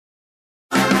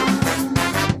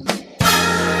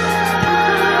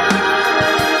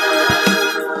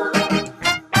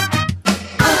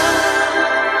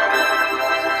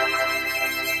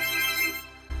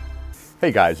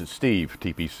Hey guys, it's Steve,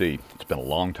 TPC. It's been a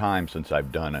long time since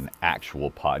I've done an actual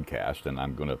podcast, and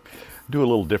I'm going to do a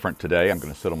little different today. I'm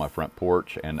going to sit on my front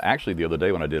porch, and actually the other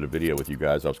day when I did a video with you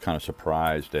guys, I was kind of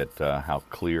surprised at how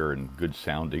clear and good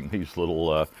sounding these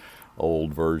little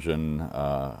old version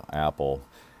Apple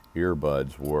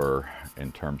earbuds were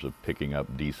in terms of picking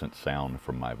up decent sound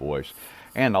from my voice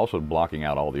and also blocking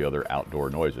out all the other outdoor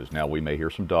noises. Now, we may hear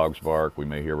some dogs bark, we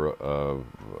may hear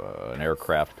an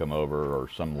aircraft come over or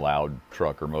some loud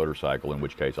truck or motorcycle, in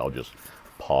which case I'll just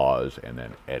pause and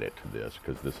then edit this,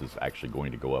 because this is actually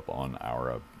going to go up on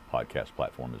our podcast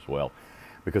platform as well,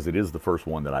 because it is the first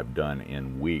one that I've done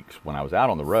in weeks. When I was out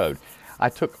on the road, I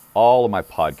took all of my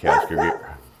podcast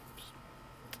gear.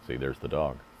 See, there's the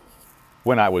dog.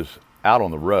 When I was out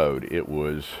on the road, it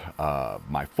was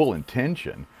my full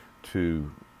intention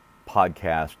to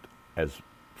podcast as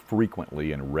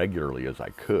frequently and regularly as I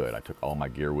could. I took all my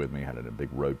gear with me, had it in a big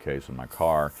road case in my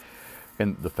car,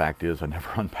 and the fact is I never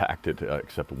unpacked it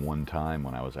except one time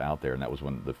when I was out there, and that was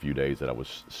when the few days that I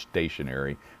was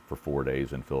stationary for 4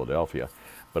 days in Philadelphia.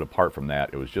 But apart from that,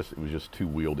 it was just too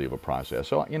wieldy of a process.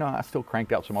 So, you know, I still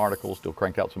cranked out some articles, still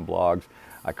cranked out some blogs.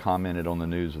 I commented on the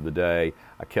news of the day.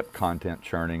 I kept content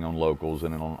churning on locals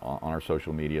and on our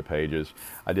social media pages.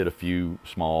 I did a few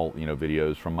small,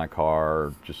 videos from my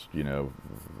car, just,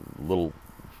 little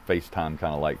FaceTime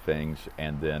kind of like things,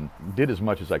 and then did as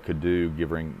much as I could do,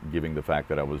 giving the fact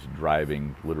that I was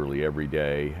driving literally every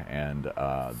day, and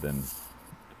then,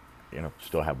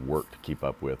 still have work to keep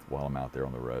up with while I'm out there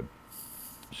on the road.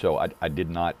 So I did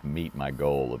not meet my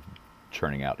goal of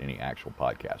churning out any actual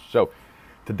podcasts. So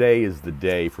today is the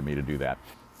day for me to do that.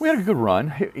 We had a good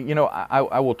run.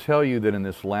 I will tell you that in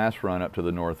this last run up to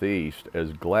the Northeast,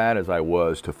 as glad as I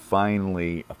was to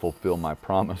finally fulfill my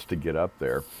promise to get up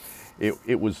there,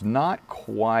 it was not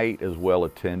quite as well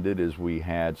attended as we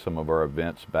had some of our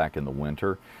events back in the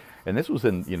winter. And this was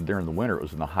during the winter. It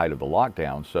was in the height of the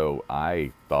lockdown, so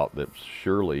I thought that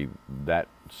surely that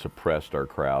suppressed our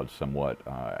crowd somewhat,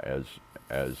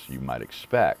 as you might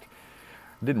expect.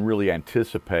 Didn't really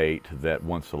anticipate that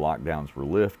once the lockdowns were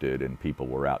lifted and people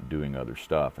were out doing other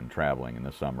stuff and traveling in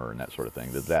the summer and that sort of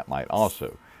thing, that might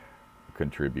also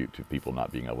contribute to people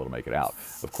not being able to make it out.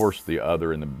 Of course, the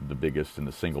other and the biggest and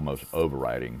the single most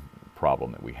overriding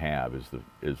problem that we have is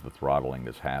the throttling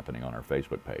that's happening on our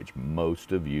Facebook page.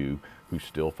 Most of you who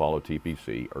still follow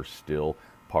TPC are still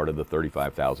part of the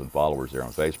 35,000 followers there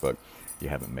on Facebook. You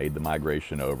haven't made the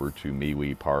migration over to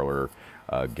MeWe, Parler,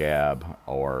 Gab,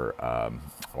 or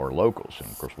Locals. And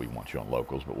of course, we want you on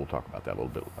Locals, but we'll talk about that a little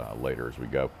bit later as we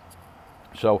go.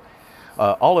 So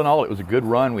all in all, it was a good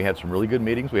run. We had some really good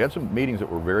meetings. We had some meetings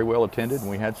that were very well attended, and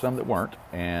we had some that weren't.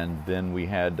 And then we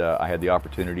had I had the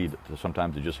opportunity to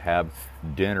sometimes to just have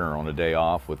dinner on a day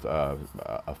off with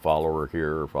a follower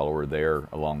here or follower there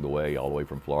along the way, all the way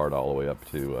from Florida all the way up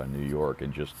to New York,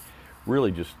 and just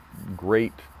really just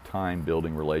great time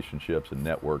building relationships and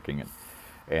networking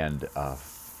and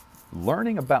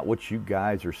learning about what you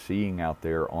guys are seeing out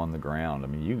there on the ground. I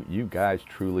mean, you guys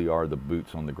truly are the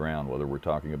boots on the ground, whether we're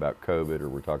talking about COVID or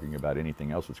we're talking about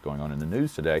anything else that's going on in the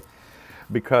news today,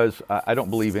 because I don't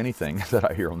believe anything that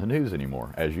I hear on the news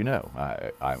anymore. As you know,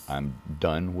 I'm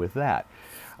done with that.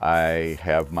 I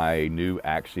have my new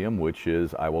axiom, which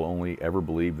is I will only ever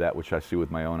believe that which I see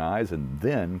with my own eyes and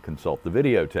then consult the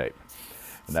videotape.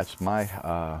 And that's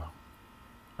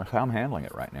how I'm handling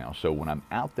it right now. So when I'm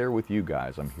out there with you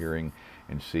guys, I'm hearing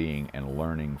and seeing and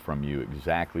learning from you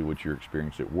exactly what you're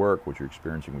experiencing at work, what you're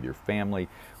experiencing with your family,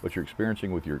 what you're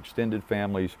experiencing with your extended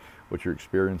families, what you're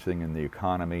experiencing in the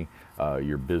economy,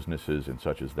 your businesses and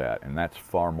such as that. And that's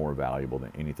far more valuable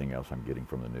than anything else I'm getting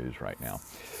from the news right now.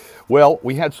 Well,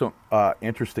 we had some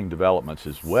interesting developments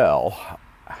as well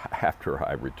after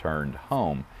I returned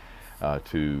home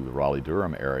to the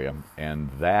Raleigh-Durham area, and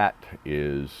that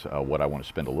is what I want to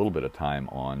spend a little bit of time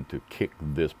on to kick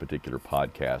this particular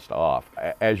podcast off.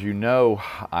 As you know,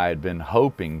 I had been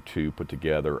hoping to put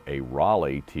together a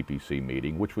Raleigh TPC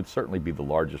meeting, which would certainly be the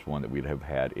largest one that we'd have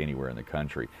had anywhere in the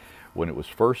country. When it was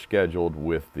first scheduled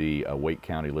with the Wake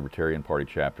County Libertarian Party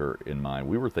chapter in mind,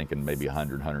 we were thinking maybe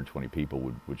 100, 120 people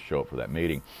would show up for that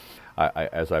meeting.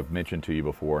 As I've mentioned to you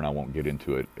before, and I won't get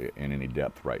into it in any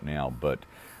depth right now, but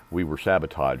we were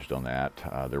sabotaged on that.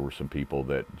 There were some people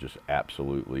that just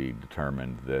absolutely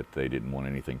determined that they didn't want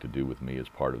anything to do with me as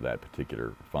part of that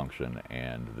particular function,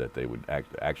 and that they would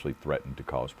actually threaten to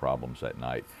cause problems that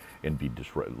night and be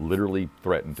literally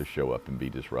threatened to show up and be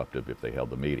disruptive if they held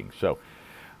the meeting. So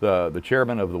the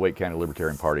chairman of the Wake County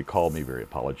Libertarian Party called me very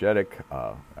apologetic.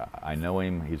 I know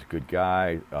him, he's a good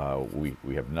guy.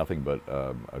 We have nothing but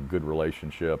a good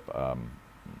relationship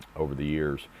over the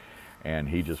years. And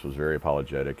he just was very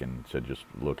apologetic and said, just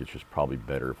look, it's just probably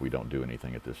better if we don't do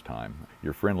anything at this time.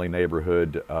 Your friendly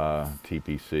neighborhood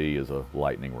TPC is a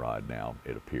lightning rod now,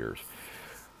 it appears.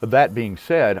 But that being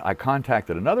said, I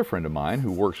contacted another friend of mine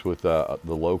who works with the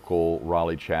local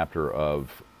Raleigh chapter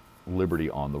of Liberty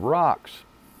on the Rocks.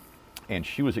 And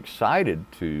she was excited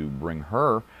to bring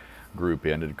her group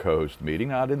in to co-host the meeting.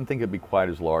 Now, I didn't think it'd be quite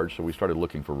as large, so we started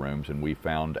looking for rooms, and we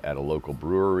found at a local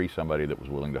brewery somebody that was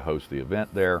willing to host the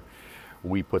event there.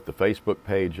 We put the Facebook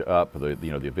page up, the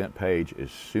event page,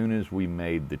 as soon as we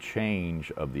made the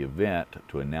change of the event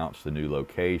to announce the new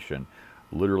location.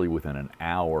 Literally within an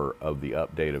hour of the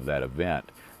update of that event,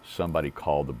 somebody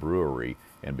called the brewery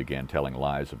and began telling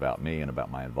lies about me and about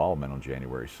my involvement on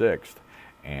January 6th.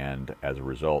 And as a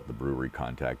result, the brewery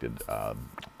contacted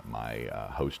my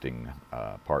hosting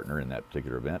partner in that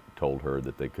particular event, told her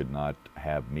that they could not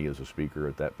have me as a speaker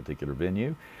at that particular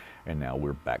venue, and now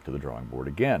we're back to the drawing board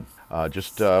again.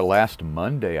 Just last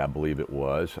Monday, I believe it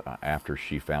was, after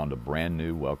she found a brand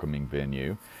new welcoming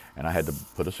venue, and I had to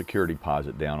put a security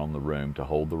deposit down on the room to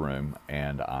hold the room,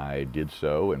 and I did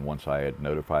so, and once I had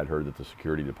notified her that the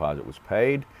security deposit was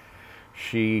paid,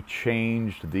 she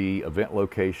changed the event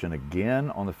location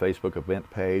again on the Facebook event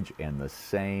page, and the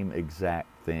same exact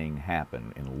thing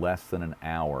happened. In less than an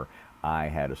hour, I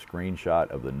had a screenshot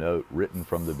of the note written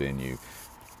from the venue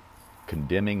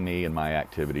condemning me and my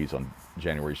activities on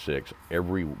January 6th,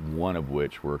 every one of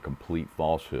which were a complete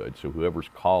falsehood. So whoever's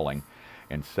calling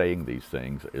and saying these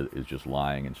things is just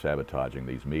lying and sabotaging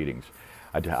these meetings.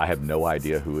 I have no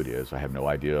idea who it is. I have no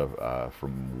idea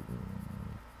from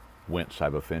whence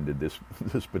I've offended this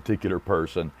particular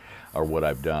person or what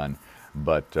I've done,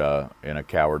 but in a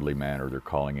cowardly manner, they're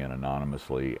calling in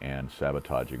anonymously and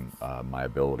sabotaging my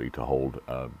ability to hold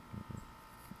a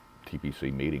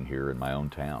TPC meeting here in my own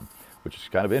town, which is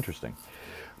kind of interesting.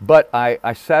 But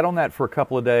I sat on that for a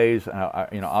couple of days.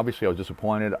 Obviously I was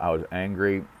disappointed, I was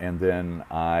angry, and then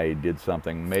I did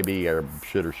something maybe I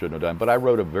should or shouldn't have done, but I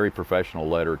wrote a very professional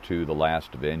letter to the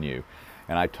last venue.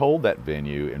 And I told that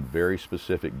venue in very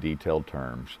specific, detailed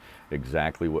terms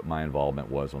exactly what my involvement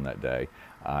was on that day.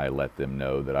 I let them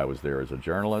know that I was there as a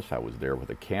journalist. I was there with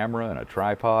a camera and a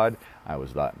tripod. I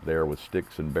was not there with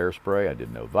sticks and bear spray. I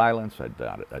did no violence. I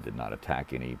did not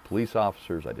attack any police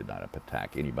officers. I did not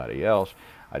attack anybody else.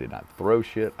 I did not throw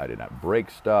shit. I did not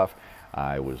break stuff.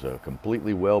 I was a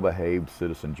completely well-behaved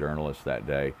citizen journalist that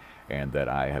day, and that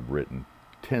I have written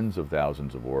tens of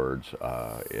thousands of words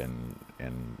in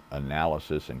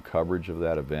analysis and coverage of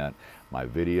that event. My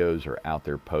videos are out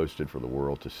there posted for the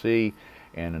world to see,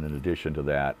 and in addition to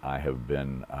that, I have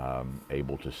been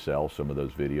able to sell some of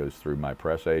those videos through my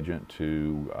press agent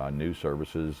to news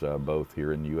services both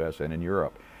here in the U.S. and in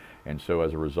Europe. And so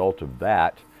as a result of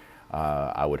that,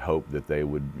 I would hope that they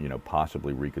would,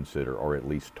 possibly reconsider or at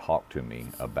least talk to me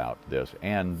about this.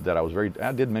 And that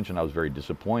I did mention I was very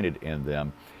disappointed in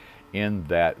them, in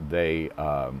that they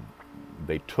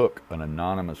took an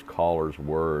anonymous caller's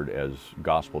word as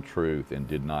gospel truth and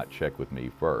did not check with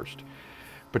me first.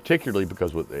 Particularly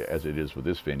because, as it is with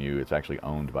this venue, it's actually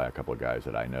owned by a couple of guys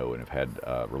that I know and have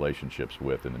had relationships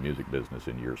with in the music business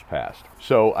in years past.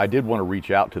 So I did want to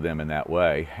reach out to them in that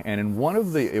way. And in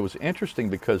it was interesting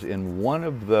because in one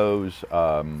of those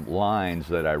lines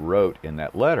that I wrote in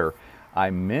that letter,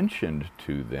 I mentioned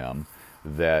to them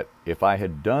that if I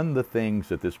had done the things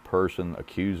that this person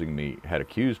had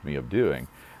accused me of doing,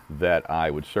 that I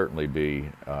would certainly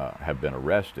have been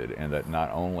arrested, and that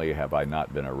not only have I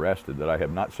not been arrested, that I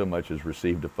have not so much as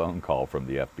received a phone call from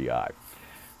the FBI.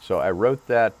 So I wrote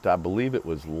that, I believe it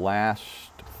was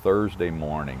last Thursday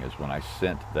morning is when I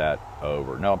sent that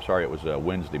over. No, I'm sorry, it was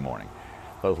Wednesday morning.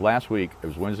 So it was last week, it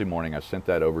was Wednesday morning, I sent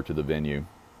that over to the venue.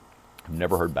 I've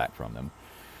never heard back from them.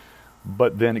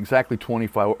 But then exactly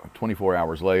 24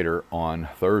 hours later, on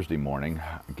Thursday morning,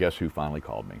 guess who finally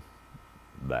called me?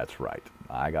 That's right.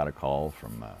 I got a call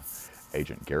from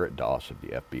Agent Garrett Doss of the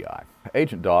FBI.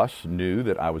 Agent Doss knew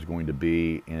that I was going to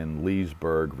be in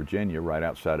Leesburg, Virginia, right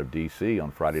outside of D.C.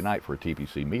 on Friday night for a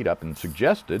TPC meetup, and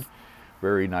suggested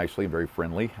very nicely, very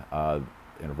friendly,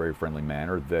 in a very friendly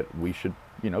manner, that we should,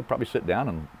 probably sit down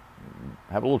and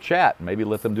have a little chat, and maybe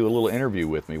let them do a little interview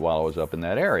with me while I was up in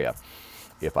that area,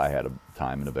 if I had a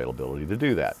time and availability to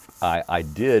do that. I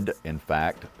did, in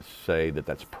fact, say that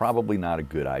that's probably not a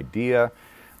good idea,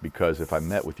 because if I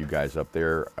met with you guys up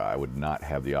there, I would not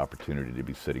have the opportunity to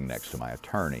be sitting next to my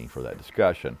attorney for that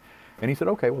discussion. And he said,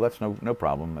 okay, well, that's no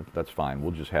problem. That's fine.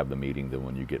 We'll just have the meeting then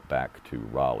when you get back to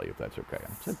Raleigh, if that's okay.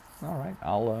 I said, all right,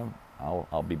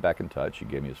 I'll be back in touch. He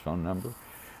gave me his phone number,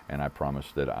 and I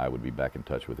promised that I would be back in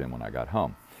touch with him when I got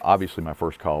home. Obviously, my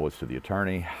first call was to the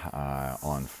attorney.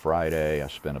 On Friday, I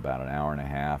spent about an hour and a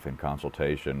half in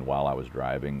consultation while I was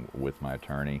driving with my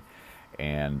attorney.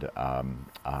 And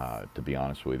to be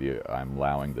honest with you, I'm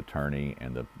allowing the attorney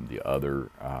and the other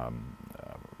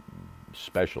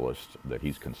specialists that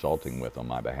he's consulting with on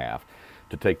my behalf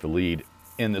to take the lead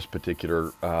in this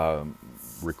particular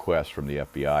request from the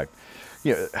FBI.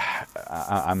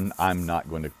 I'm not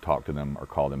going to talk to them or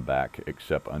call them back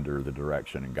except under the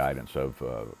direction and guidance of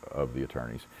the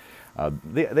attorneys.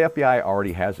 The FBI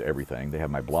already has everything. They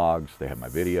have my blogs, they have my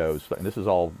videos, and this is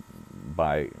all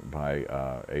by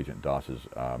Agent Doss's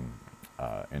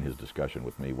in his discussion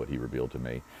with me, what he revealed to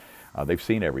me. They've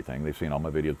seen everything. They've seen all my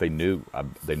videos. They knew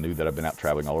that I've been out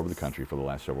traveling all over the country for the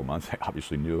last several months. They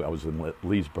obviously knew I was in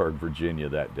Leesburg, Virginia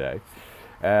that day.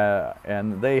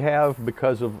 And they have,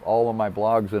 because of all of my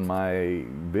blogs and my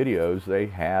videos, they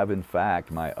have, in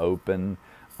fact, my open,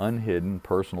 unhidden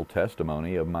personal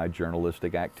testimony of my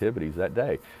journalistic activities that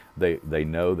day. They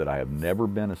know that I have never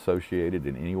been associated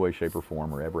in any way, shape, or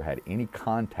form, or ever had any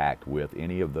contact with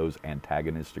any of those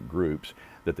antagonistic groups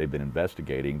that they've been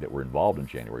investigating that were involved in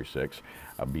January 6th,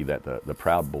 be that the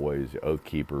Proud Boys, the Oath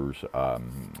Keepers,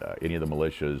 any of the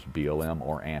militias, BLM,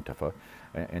 or Antifa.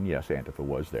 And yes, Antifa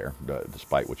was there,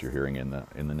 despite what you're hearing in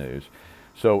the news.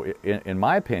 So in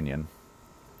my opinion,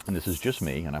 and this is just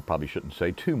me, and I probably shouldn't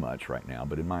say too much right now,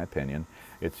 but in my opinion,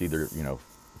 it's either,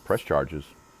 press charges,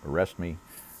 arrest me,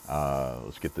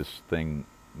 let's get this thing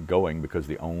going, because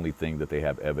the only thing that they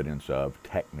have evidence of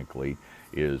technically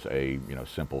is a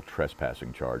simple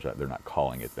trespassing charge. They're not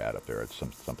calling it that up there. It's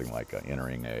something like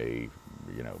entering a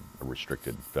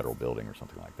restricted federal building or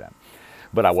something like that.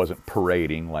 But I wasn't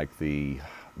parading like the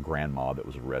grandma that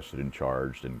was arrested and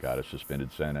charged and got a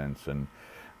suspended sentence and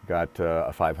got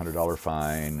a $500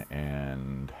 fine,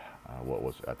 and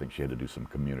I think she had to do some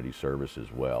community service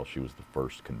as well. She was the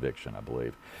first conviction, I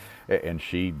believe. And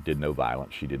she did no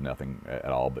violence. She did nothing at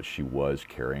all, but she was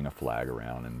carrying a flag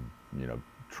around and,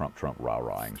 Trump,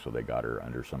 rah-rahing, so they got her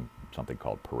under something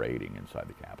called parading inside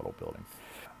the Capitol building.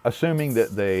 Assuming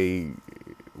that they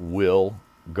will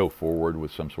go forward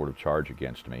with some sort of charge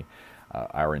against me,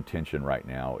 our intention right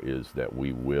now is that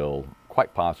we will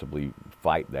quite possibly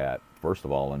fight that, first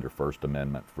of all, under First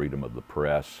Amendment freedom of the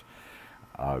press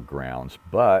grounds,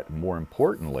 but more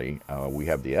importantly, we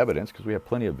have the evidence, because we have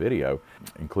plenty of video,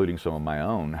 including some of my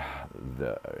own,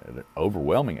 the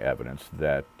overwhelming evidence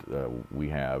that we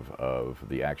have of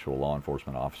the actual law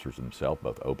enforcement officers themselves,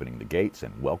 both opening the gates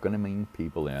and welcoming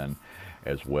people in,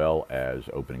 as well as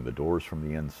opening the doors from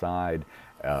the inside,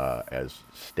 as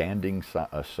standing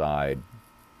aside,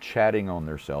 chatting on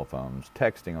their cell phones,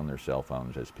 texting on their cell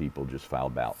phones as people just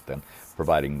filed about them,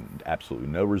 providing absolutely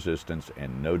no resistance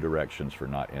and no directions for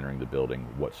not entering the building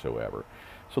whatsoever.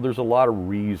 So there's a lot of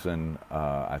reason,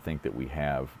 I think, that we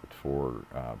have for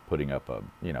putting up a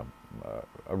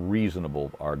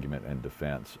reasonable argument and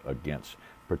defense against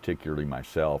particularly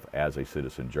myself as a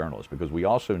citizen journalist, because we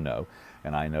also know,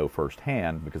 and I know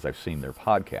firsthand because I've seen their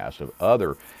podcasts of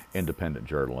other independent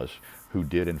journalists who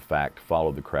did in fact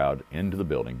follow the crowd into the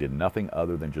building, did nothing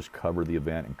other than just cover the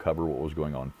event and cover what was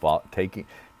going on,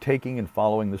 taking and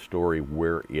following the story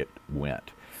where it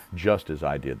went, just as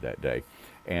I did that day.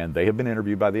 And they have been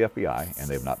interviewed by the FBI, and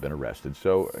they have not been arrested.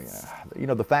 So,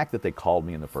 the fact that they called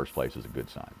me in the first place is a good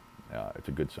sign. It's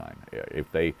a good sign.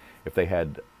 If they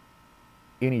had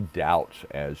any doubts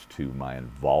as to my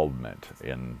involvement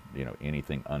in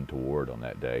anything untoward on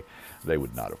that day, they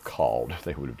would not have called.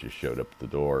 They would have just showed up at the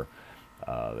door.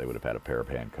 They would have had a pair of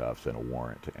handcuffs and a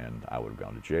warrant, and I would have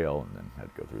gone to jail and then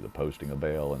had to go through the posting of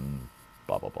bail and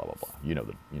blah blah blah blah blah. You know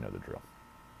the drill.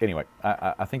 Anyway,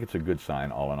 I think it's a good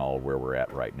sign, all in all, where we're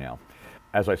at right now.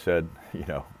 As I said,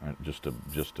 just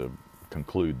to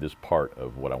conclude this part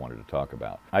of what I wanted to talk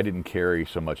about, I didn't carry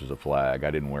so much as a flag.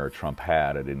 I didn't wear a Trump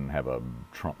hat. I didn't have a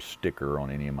Trump sticker on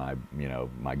any of my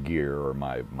my gear or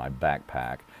my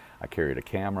backpack. I carried a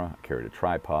camera. I carried a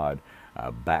tripod,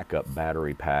 a backup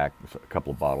battery pack, a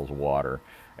couple of bottles of water,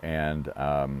 and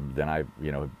then I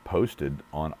posted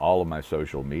on all of my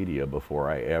social media before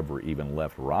I ever even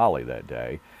left Raleigh that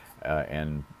day,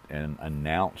 and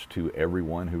announced to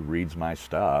everyone who reads my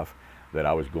stuff that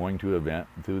I was going to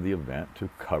the event to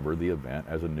cover the event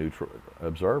as a neutral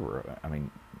observer. I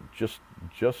mean, just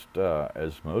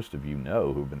as most of you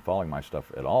know who've been following my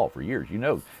stuff at all for years,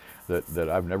 that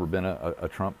I've never been a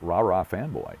Trump rah-rah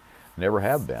fanboy. Never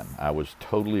have been. I was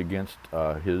totally against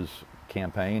his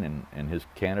campaign and his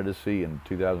candidacy in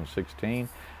 2016,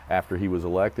 After he was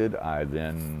elected, I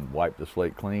then wiped the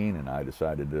slate clean, and I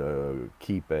decided to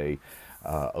keep a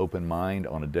open mind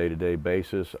on a day-to-day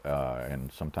basis,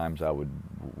 and sometimes I would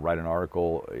write an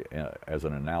article as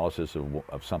an analysis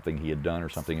of something he had done or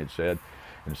something he had said,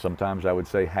 and sometimes I would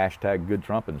say hashtag good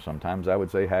Trump, and sometimes I would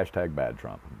say hashtag bad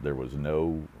Trump. There was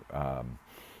no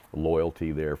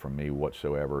loyalty there from me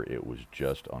whatsoever. It was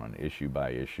just on an issue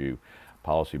by issue,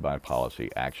 policy by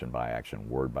policy, action by action,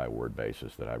 word by word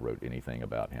basis that I wrote anything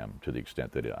about him, to the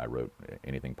extent that I wrote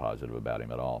anything positive about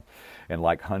him at all. And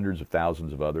like hundreds of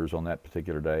thousands of others on that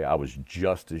particular day, I was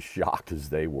just as shocked as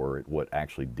they were at what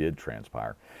actually did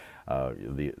transpire.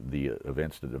 The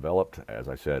events that developed, as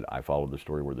I said, I followed the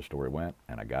story where the story went,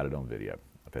 and I got it on video.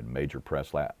 I've had major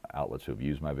press outlets who have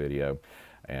used my video,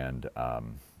 and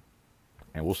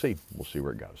we'll see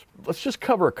where it goes. Let's just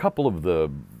cover a couple of the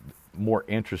more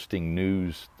interesting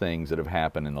news things that have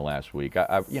happened in the last week.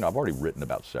 I've already written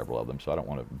about several of them, so I don't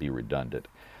want to be redundant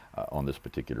on this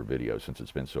particular video since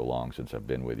it's been so long since I've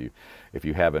been with you. If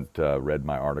you haven't read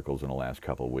my articles in the last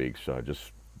couple of weeks,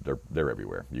 they're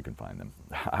everywhere. You can find them.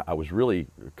 I was really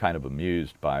kind of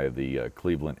amused by the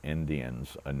Cleveland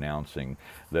Indians announcing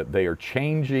that they are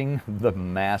changing the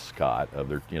mascot of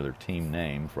their team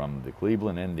name from the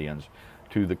Cleveland Indians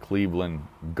to the Cleveland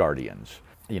Guardians.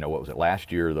 What was it,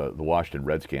 last year, the Washington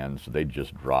Redskins, they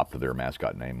just dropped their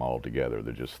mascot name altogether.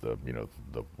 They're just the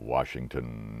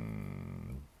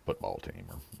Washington football team,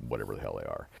 or whatever the hell they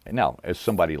are. And now, as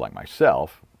somebody like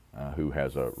myself, who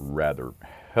has a rather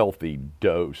healthy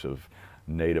dose of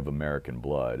Native American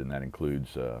blood, and that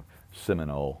includes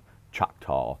Seminole,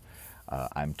 Choctaw,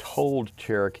 I'm told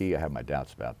Cherokee. I have my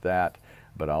doubts about that,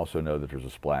 but I also know that there's a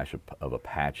splash of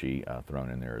Apache thrown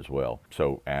in there as well.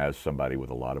 So as somebody with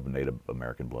a lot of Native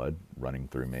American blood running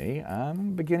through me,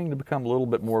 I'm beginning to become a little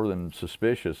bit more than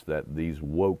suspicious that these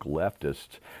woke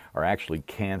leftists are actually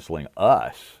canceling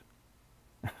us,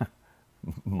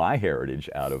 my heritage,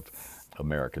 out of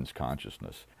Americans'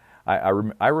 consciousness. I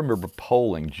remember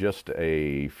polling just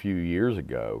a few years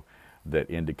ago that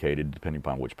indicated, depending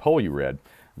upon which poll you read,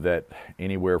 that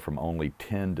anywhere from only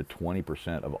 10 to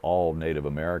 20% of all Native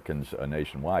Americans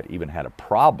nationwide even had a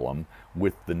problem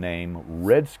with the name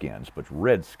Redskins. But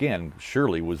Redskin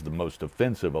surely was the most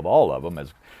offensive of all of them,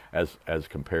 as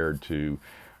compared to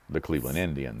the Cleveland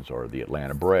Indians or the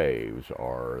Atlanta Braves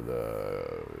or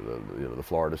the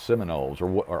Florida Seminoles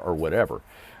or whatever.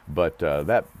 But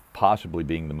that possibly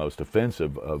being the most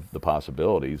offensive of the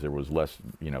possibilities, there was less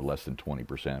than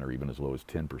 20% or even as low as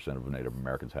 10% of Native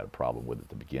Americans had a problem with it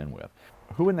to begin with.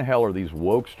 Who in the hell are these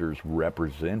wokesters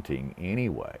representing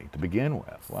anyway, to begin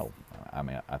with? Well,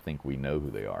 I think we know who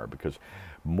they are, because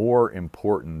more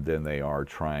important than they are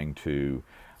trying to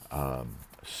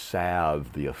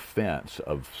salve the offense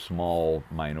of small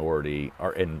minority,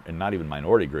 and not even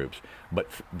minority groups, but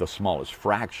the smallest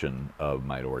fraction of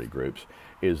minority groups,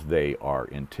 is they are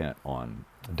intent on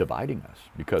dividing us,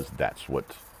 because that's what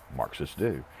Marxists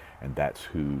do, and that's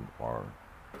who are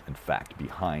in fact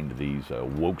behind these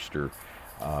wokester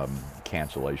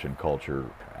cancellation culture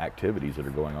activities that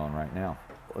are going on right now.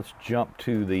 Let's jump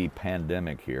to the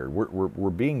pandemic here. We're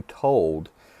being told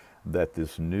that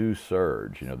this new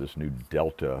surge, this new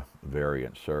Delta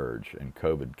variant surge in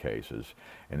COVID cases,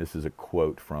 and this is a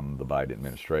quote from the Biden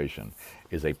administration,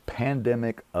 is a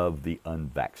pandemic of the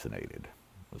unvaccinated.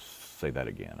 Let's say that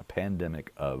again, a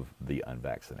pandemic of the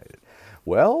unvaccinated.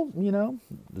 Well,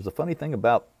 there's a funny thing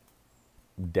about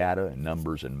data and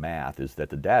numbers and math, is that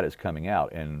the data is coming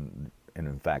out, and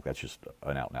in fact, that's just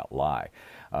an out-and-out lie.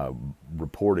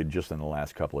 Reported just in the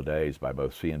last couple of days by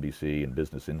both CNBC and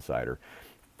Business Insider,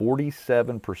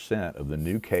 47% of the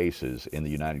new cases in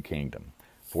the United Kingdom,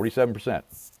 47%,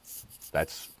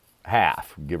 that's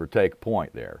half, give or take a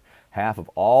point there, half of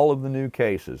all of the new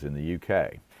cases in the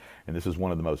UK. And this is one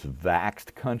of the most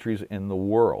vaxxed countries in the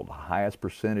world. The highest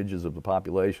percentages of the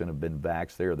population have been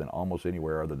vaxxed there than almost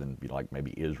anywhere other than like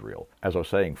maybe Israel. As I was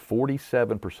saying,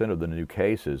 47% of the new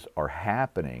cases are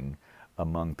happening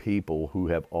among people who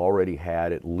have already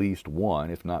had at least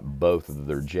one, if not both, of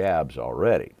their jabs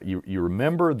already. You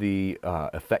remember the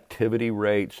effectivity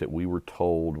rates that we were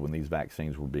told when these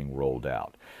vaccines were being rolled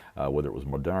out, whether it was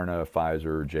Moderna,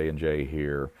 Pfizer, J&J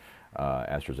here,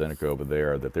 AstraZeneca over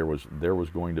there, that there was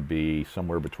going to be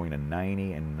somewhere between a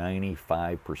 90 and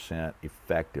 95%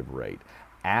 effective rate.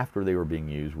 After they were being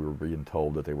used, we were being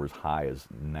told that they were as high as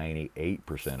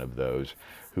 98% of those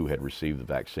who had received the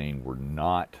vaccine were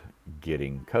not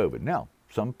getting COVID. Now,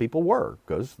 some people were,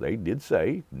 because they did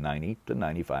say 90 to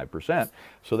 95%.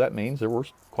 So that means there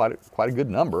was quite a good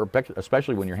number,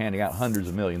 especially when you're handing out hundreds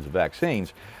of millions of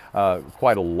vaccines,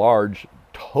 quite a large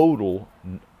total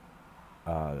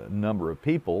number of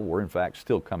people were in fact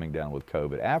still coming down with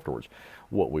COVID afterwards.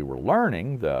 What we were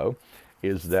learning, though,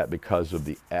 is that because of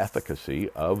the efficacy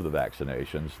of the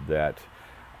vaccinations, that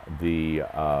the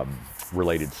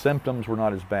related symptoms were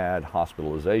not as bad,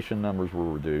 hospitalization numbers were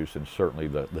reduced, and certainly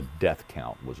the death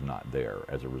count was not there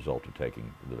as a result of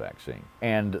taking the vaccine.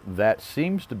 And that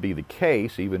seems to be the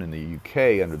case even in the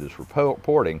UK under this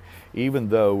reporting, even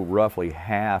though roughly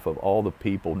half of all the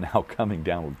people now coming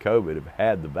down with COVID have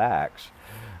had the vax.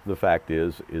 The fact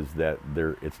is that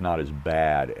it's not as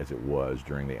bad as it was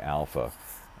during the alpha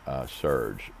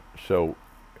surge. So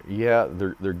yeah,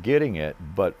 they're getting it,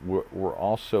 but we're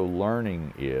also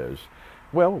learning is,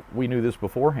 well, we knew this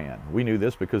beforehand. We knew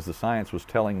this because the science was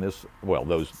telling this, well,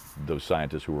 those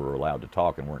scientists who were allowed to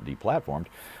talk and weren't deplatformed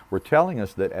were telling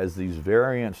us that as these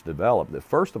variants develop, that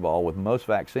first of all, with most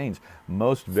vaccines,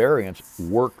 most variants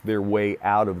work their way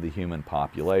out of the human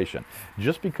population.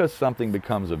 Just because something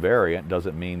becomes a variant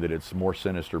doesn't mean that it's more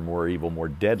sinister, more evil, more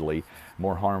deadly,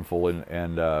 more harmful,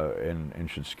 and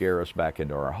should scare us back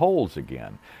into our holes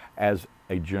again. As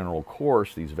a general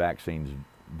course, these vaccines,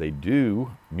 they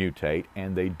do mutate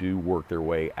and they do work their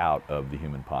way out of the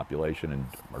human population and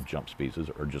are jump species,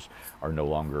 or just are no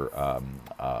longer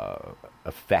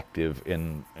effective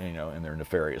in their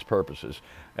nefarious purposes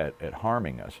at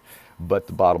harming us. But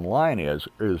the bottom line is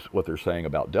what they're saying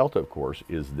about Delta, of course,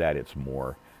 is that it's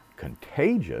more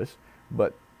contagious,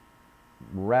 but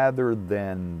rather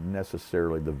than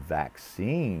necessarily the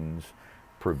vaccines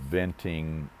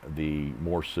preventing the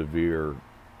more severe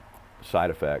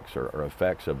side effects or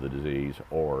effects of the disease,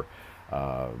 or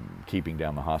keeping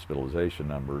down the hospitalization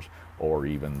numbers, or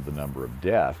even the number of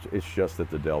deaths. It's just that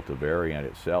the Delta variant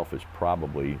itself is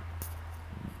probably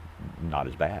not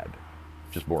as bad,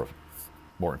 just more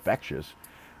infectious,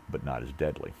 but not as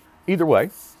deadly. Either way,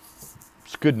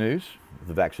 it's good news.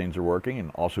 The vaccines are working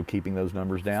and also keeping those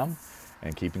numbers down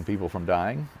and keeping people from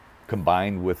dying,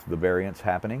 combined with the variants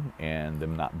happening and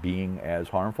them not being as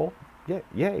harmful.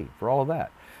 Yay for all of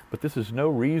that. But this is no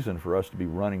reason for us to be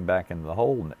running back into the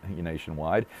hole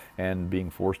nationwide and being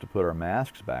forced to put our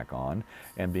masks back on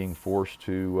and being forced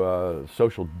to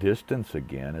social distance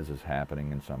again, as is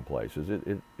happening in some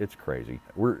places. It's crazy.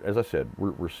 As I said,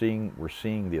 we're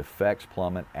seeing the effects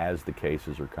plummet as the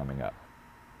cases are coming up.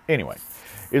 Anyway,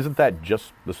 isn't that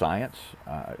just the science?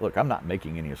 Look, I'm not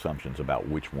making any assumptions about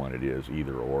which one it is,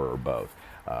 either or both.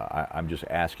 I'm just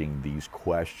asking these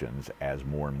questions as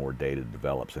more and more data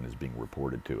develops and is being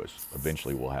reported to us.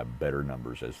 Eventually we'll have better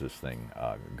numbers as this thing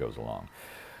goes along.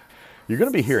 You're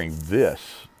going to be hearing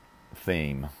this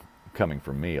theme coming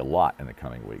from me a lot in the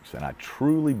coming weeks, and I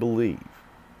truly believe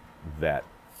that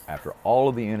after all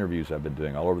of the interviews I've been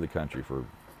doing all over the country for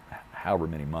however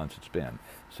many months it's been,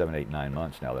 7, 8, 9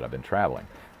 months now that I've been traveling,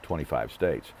 25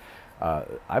 states,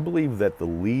 I believe that the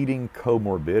leading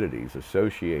comorbidities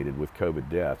associated with COVID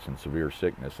deaths and severe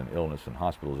sickness and illness and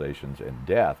hospitalizations and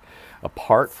death,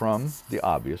 apart from the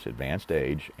obvious advanced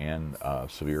age and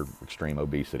severe extreme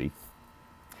obesity,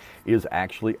 is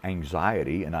actually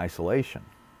anxiety and isolation.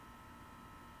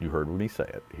 You heard me say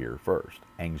it here first.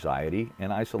 Anxiety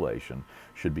and isolation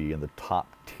should be in the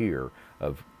top tier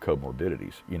of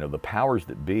comorbidities. You know, the powers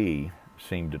that be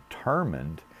seem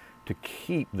determined to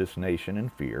keep this nation in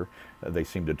fear. They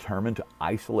seem determined to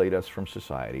isolate us from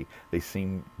society. They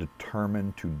seem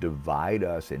determined to divide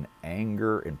us in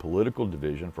anger and political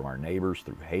division from our neighbors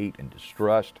through hate and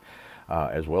distrust,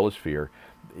 as well as fear.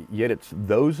 Yet it's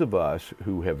those of us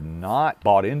who have not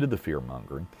bought into the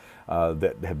fear-mongering,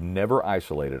 that have never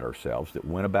isolated ourselves, that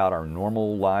went about our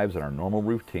normal lives and our normal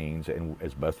routines and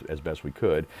as best we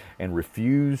could, and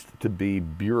refused to be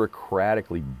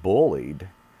bureaucratically bullied,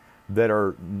 that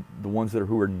are the ones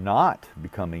who are not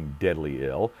becoming deadly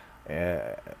ill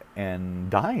and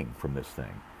dying from this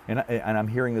thing. And I'm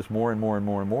hearing this more and more and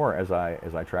more and more as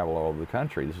I travel all over the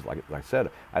country. This is, like I said,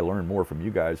 I learn more from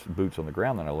you guys, boots on the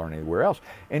ground, than I learn anywhere else,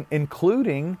 and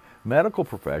including medical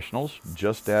professionals,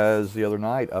 just as the other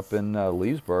night up in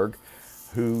Leesburg,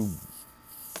 who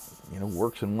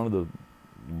works in one of the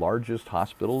largest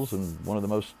hospitals in one of the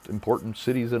most important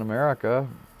cities in America.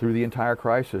 Through the entire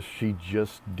crisis, she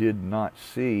just did not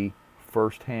see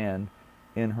firsthand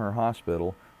in her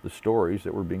hospital the stories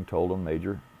that were being told on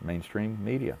major mainstream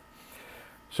media.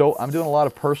 So I'm doing a lot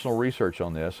of personal research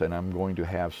on this, and I'm going to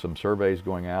have some surveys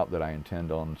going out that I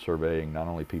intend on surveying not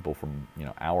only people from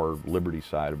our liberty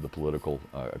side of the political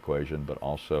equation, but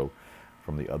also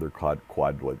from the other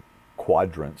quadrants,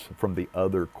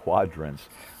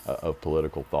 of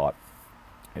political thought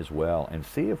as well, and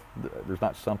see if there's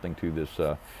not something to this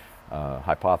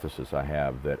hypothesis I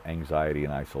have that anxiety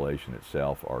and isolation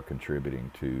itself are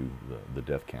contributing to the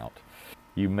death count.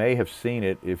 You may have seen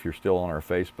it if you're still on our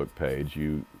Facebook page.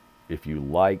 If you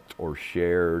liked or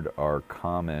shared or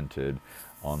commented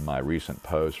on my recent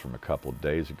post from a couple of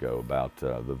days ago about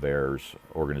the VAERS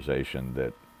organization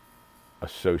that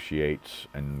associates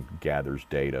and gathers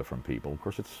data from people. Of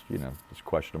course, it's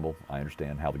questionable. I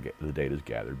understand how the data is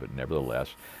gathered, but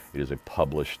nevertheless, it is a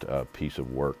published piece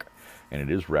of work, and it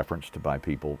is referenced by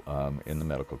people in the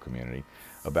medical community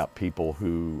about people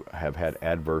who have had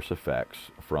adverse effects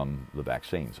from the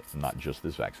vaccines, not just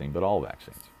this vaccine, but all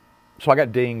vaccines. So I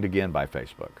got dinged again by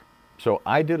Facebook. So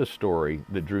I did a story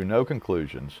that drew no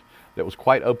conclusions, that was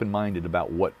quite open-minded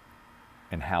about what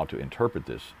and how to interpret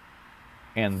this,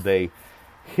 and they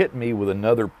hit me with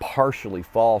another partially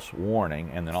false warning.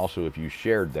 And then also, if you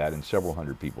shared that, and several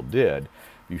hundred people did,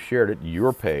 you shared it,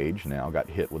 your page now got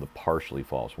hit with a partially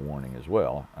false warning as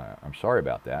well. I'm sorry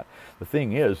about that. The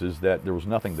thing is that there was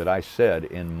nothing that I said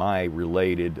in my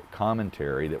related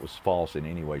commentary that was false in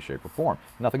any way, shape, or form.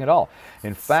 Nothing at all.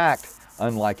 In fact,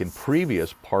 unlike in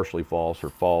previous partially false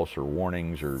or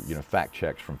warnings or fact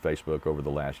checks from Facebook over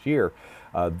the last year,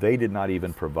 they did not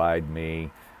even provide me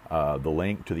the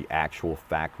link to the actual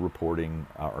fact reporting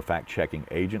or fact checking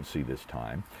agency this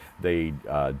time. They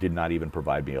did not even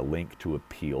provide me a link to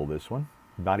appeal this one.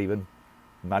 Not even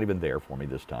there for me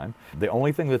this time. The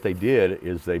only thing that they did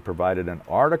is they provided an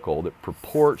article that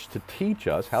purports to teach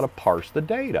us how to parse the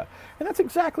data. And that's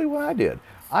exactly what I did.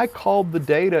 I called the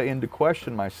data into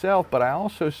question myself, but I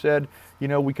also said,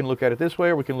 we can look at it this way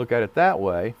or we can look at it that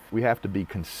way. We have to be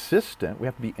consistent. We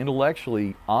have to be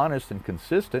intellectually honest and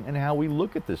consistent in how we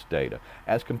look at this data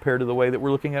as compared to the way that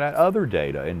we're looking at other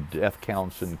data and death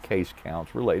counts and case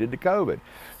counts related to COVID.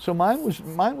 So mine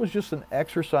was just an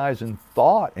exercise in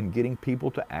thought and getting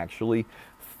people to actually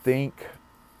think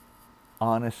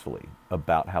honestly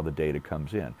about how the data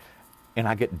comes in. And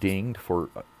I get dinged for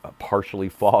a partially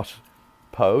false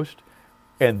post,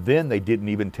 and then they didn't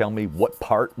even tell me what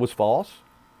part was false.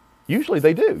 Usually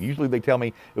they do. Usually they tell me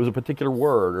it was a particular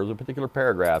word, or it was a particular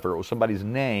paragraph, or it was somebody's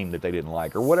name that they didn't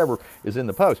like, or whatever is in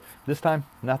the post. This time,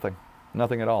 nothing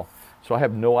at all. So I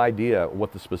have no idea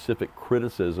what the specific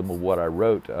criticism of what I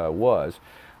wrote was.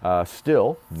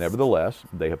 Still, nevertheless,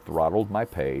 they have throttled my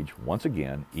page once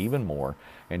again, even more,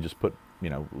 and just put,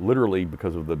 literally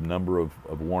because of the number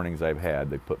of warnings I've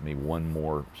had, they put me one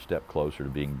more step closer to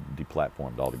being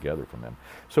deplatformed altogether from them.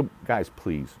 So guys,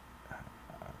 please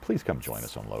come join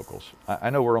us on Locals.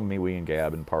 I know we're on MeWe and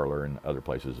Gab and Parler and other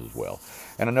places as well.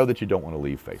 And I know that you don't want to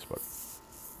leave Facebook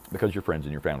because your friends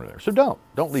and your family are there. So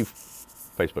don't leave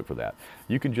Facebook for that.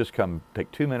 You can just come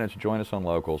take 2 minutes, join us on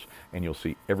Locals, and you'll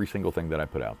see every single thing that I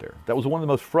put out there. That was one of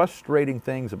the most frustrating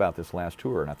things about this last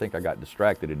tour, and I think I got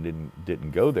distracted and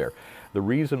didn't go there. The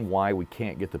reason why we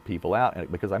can't get the people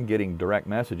out, because I'm getting direct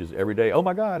messages every day, oh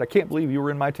my God, I can't believe you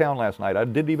were in my town last night. I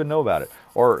didn't even know about it.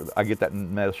 Or I get that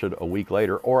message a week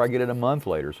later, or I get it a month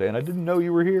later saying, I didn't know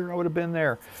you were here, I would have been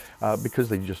there. Because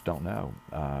they just don't know.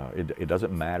 It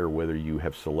doesn't matter whether you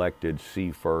have selected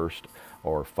see first,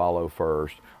 or follow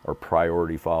first, or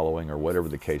priority following, or whatever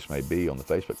the case may be on the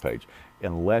Facebook page.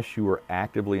 Unless you are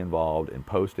actively involved in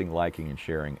posting, liking, and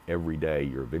sharing every day,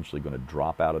 you're eventually going to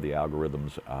drop out of the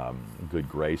algorithm's good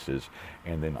graces,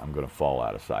 and then I'm going to fall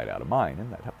out of sight, out of mind,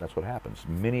 and that's what happens.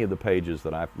 Many of the pages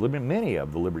that many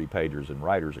of the Liberty pagers and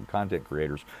writers and content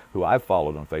creators who I've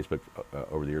followed on Facebook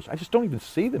over the years, I just don't even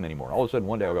see them anymore. All of a sudden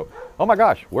one day I'll go, oh my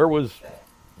gosh, where was,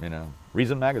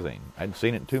 Reason Magazine? I hadn't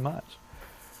seen it in 2 months.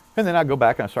 And then I go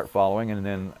back and I start following, and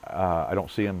then I don't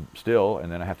see them still,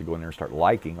 and then I have to go in there and start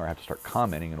liking, or I have to start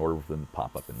commenting in order for them to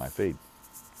pop up in my feed.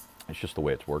 It's just the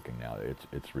way it's working now.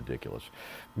 It's ridiculous.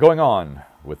 Going on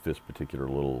with this particular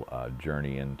little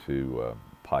journey into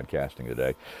podcasting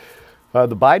today,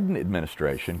 the Biden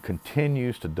administration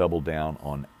continues to double down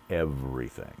on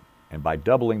everything. And by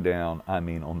doubling down, I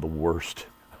mean on the worst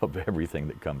of everything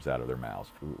that comes out of their mouths.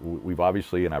 We've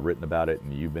obviously, and I've written about it,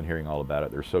 and you've been hearing all about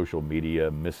it, their social media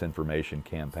misinformation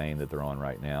campaign that they're on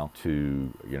right now,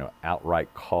 to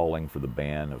outright calling for the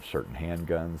ban of certain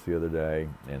handguns the other day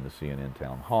in the CNN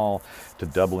town hall, to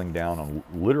doubling down on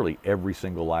literally every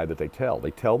single lie that they tell. They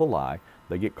tell the lie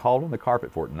They get called on the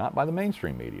carpet for it, not by the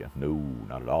mainstream media. No,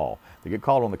 not at all. They get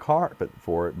called on the carpet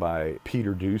for it by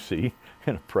Peter Doocy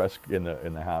in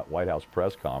the White House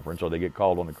press conference, or they get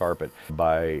called on the carpet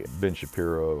by Ben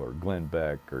Shapiro or Glenn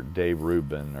Beck or Dave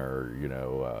Rubin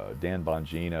or Dan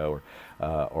Bongino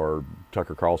or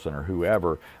Tucker Carlson or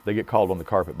whoever. They get called on the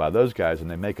carpet by those guys, and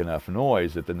they make enough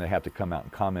noise that then they have to come out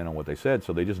and comment on what they said,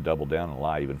 so they just double down and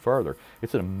lie even further.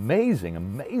 It's an amazing,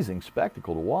 amazing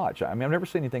spectacle to watch. I mean, I've never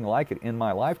seen anything like it in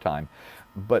my lifetime,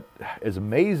 but as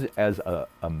amazing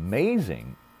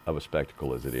of a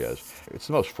spectacle as it is, it's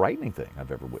the most frightening thing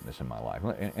I've ever witnessed in my life.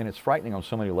 And it's frightening on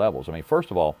so many levels. I mean, first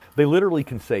of all, they literally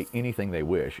can say anything they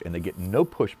wish, and they get no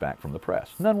pushback from the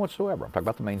press. None whatsoever. I'm talking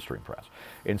about the mainstream press.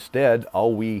 Instead,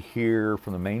 all we hear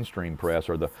from the mainstream press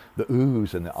are the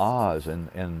oohs and the ahs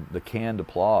and the canned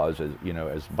applause as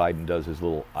Biden does his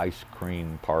little ice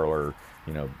cream parlor,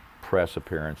 press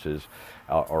appearances,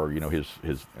 or his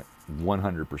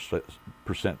 100%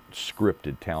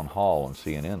 scripted town hall on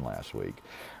CNN last week.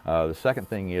 The second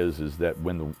thing is that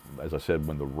as I said,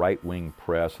 when the right-wing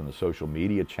press and the social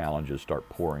media challenges start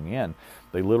pouring in,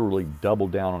 they literally double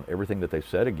down on everything that they've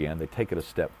said again. They take it a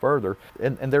step further,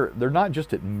 and they're not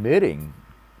just admitting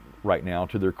right now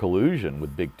to their collusion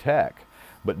with big tech,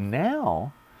 but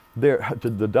now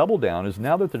the double down is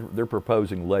now that they're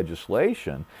proposing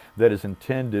legislation that is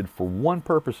intended for one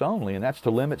purpose only, and that's to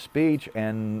limit speech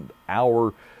and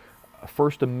our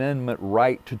First Amendment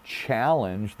right to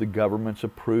challenge the government's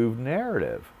approved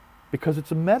narrative, because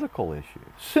it's a medical issue.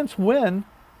 Since when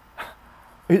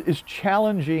is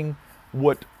challenging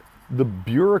what the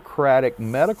bureaucratic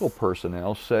medical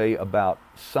personnel say about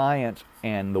science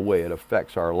and the way it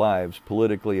affects our lives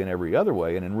politically and every other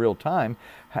way and in real time,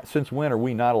 since when are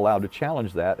we not allowed to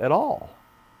challenge that at all?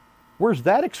 Where's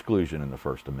that exclusion in the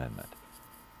First Amendment?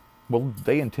 Well,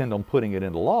 they intend on putting it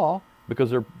into law because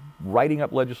they're writing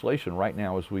up legislation right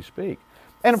now as we speak.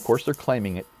 And of course, they're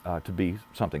claiming it to be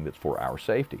something that's for our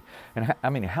safety. And I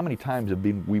mean, how many times have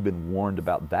we been warned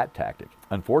about that tactic?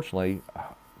 Unfortunately,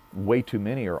 way too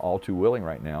many are all too willing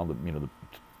right now,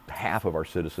 half of our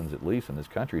citizens at least in this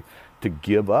country, to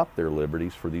give up their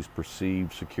liberties for these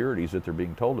perceived securities that they're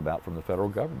being told about from the federal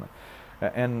government.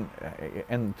 And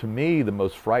to me, the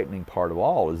most frightening part of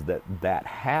all is that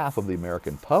half of the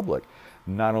American public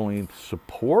not only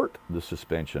support the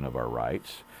suspension of our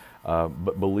rights,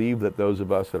 but believe that those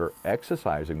of us that are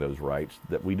exercising those rights,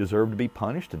 that we deserve to be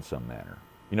punished in some manner.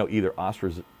 Either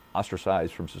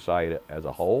ostracized from society as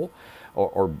a whole,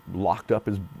 or locked up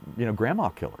as grandma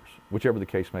killers, whichever the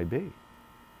case may be.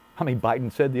 I mean,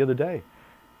 Biden said the other day,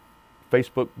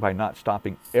 Facebook, by not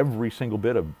stopping every single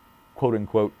bit of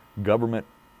quote-unquote government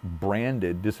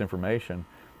branded disinformation,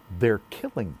 they're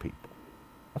killing people.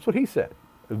 That's what he said.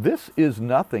 This is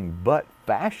nothing but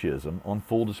fascism on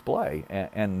full display,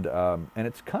 and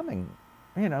it's coming,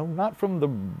 not from the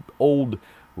old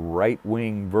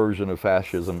right-wing version of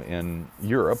fascism in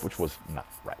Europe, which was not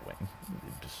right-wing.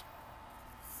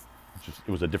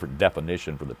 It was a different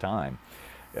definition for the time.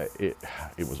 It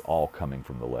was all coming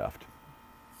from the left.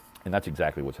 And that's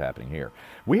exactly what's happening here.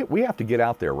 We have to get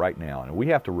out there right now, and we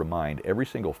have to remind every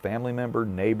single family member,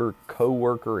 neighbor,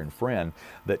 co-worker, and friend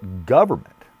that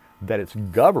it's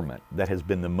government that has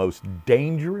been the most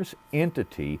dangerous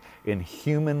entity in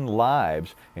human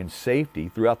lives and safety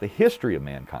throughout the history of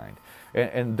mankind.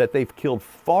 And that they've killed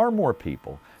far more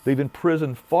people, they've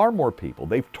imprisoned far more people,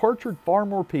 they've tortured far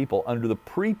more people under the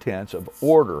pretense of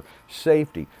order,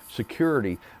 safety,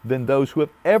 security than those who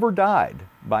have ever died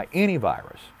by any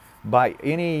virus, by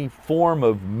any form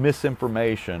of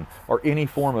misinformation, or any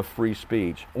form of free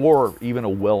speech, or even a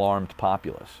well-armed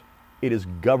populace. It is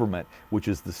government which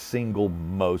is the single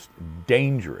most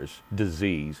dangerous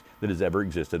disease that has ever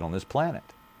existed on this planet.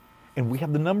 And we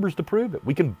have the numbers to prove it.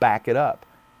 We can back it up.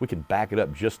 We can back it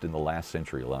up just in the last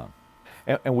century alone.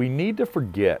 And we need to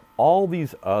forget all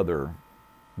these other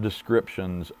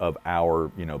descriptions of our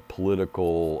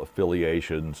political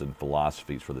affiliations and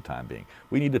philosophies for the time being.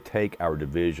 We need to take our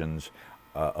divisions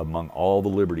among all the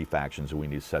liberty factions, and we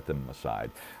need to set them aside.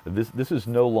 This is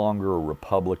no longer a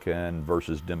Republican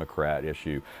versus Democrat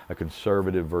issue, a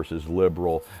conservative versus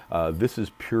liberal. This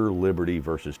is pure liberty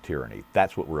versus tyranny.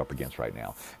 That's what we're up against right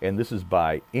now. And this is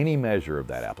by any measure of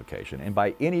that application. And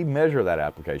by any measure of that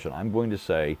application, I'm going to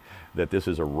say that this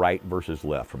is a right versus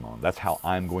left from on. That's how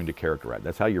I'm going to characterize it.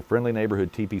 That's how your friendly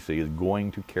neighborhood TPC is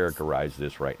going to characterize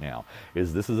this right now.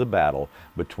 This is a battle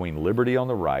between liberty on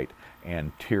the right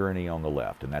and tyranny on the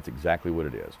left, and that's exactly what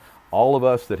it is. All of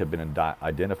us that have been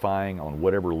identifying on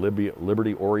whatever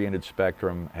liberty-oriented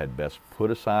spectrum had best put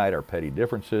aside our petty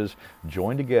differences,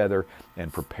 join together,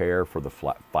 and prepare for the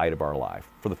fight of our life,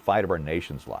 for the fight of our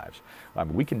nation's lives.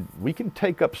 We can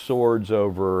take up swords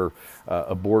over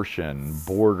abortion,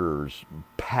 borders,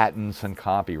 patents and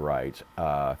copyrights,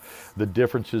 the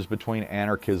differences between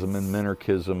anarchism and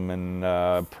minarchism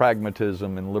and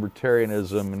pragmatism and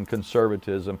libertarianism and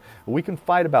conservatism. We can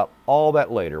fight about all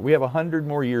that later. We have 100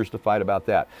 more years to fight about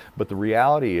that. But the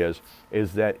reality is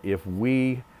that if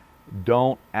we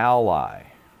don't ally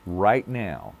right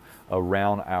now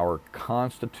around our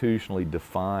constitutionally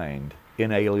defined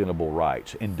inalienable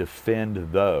rights and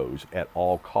defend those at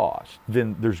all costs,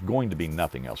 then there's going to be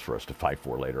nothing else for us to fight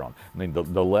for later on. I mean,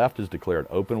 the left has declared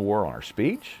open war on our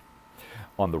speech,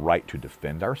 on the right to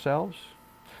defend ourselves,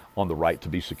 on the right to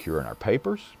be secure in our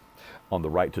papers, on the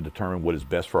right to determine what is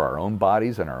best for our own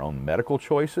bodies and our own medical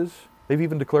choices. They've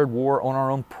even declared war on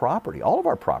our own property, all of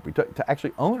our property, to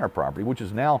actually own our property, which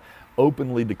is now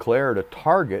openly declared a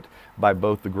target by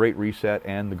both the Great Reset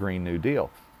and the Green New Deal.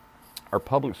 Our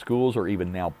public schools are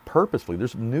even now purposefully,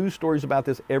 there's news stories about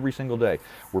this every single day,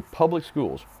 where public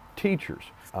schools, teachers,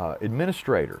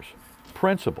 administrators,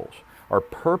 principals are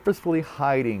purposefully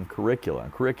hiding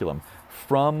curriculum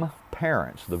from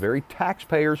parents, the very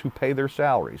taxpayers who pay their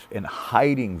salaries, and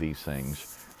hiding these things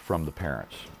from the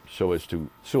parents so as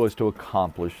to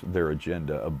accomplish their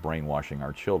agenda of brainwashing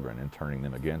our children and turning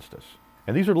them against us.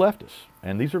 And these are leftists,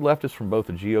 and these are leftists from both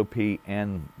the GOP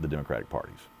and the Democratic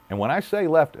parties. And when I say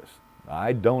leftists,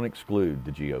 I don't exclude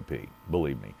the GOP,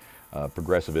 believe me.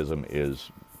 Progressivism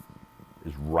is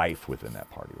rife within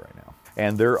that party right now.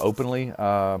 And they're openly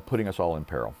putting us all in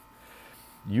peril.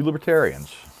 You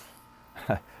libertarians,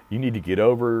 you need to get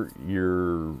over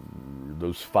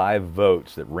those 5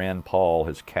 votes that Rand Paul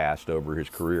has cast over his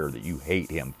career that you hate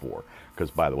him for.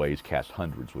 Because, by the way, he's cast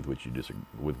hundreds with which you disagree,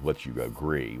 with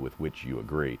which you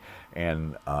agree,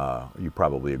 and you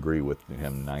probably agree with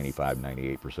him 95,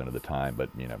 98% of the time. But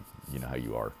you know how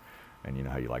you are, and you know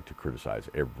how you like to criticize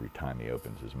every time he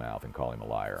opens his mouth and call him a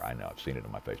liar. I know, I've seen it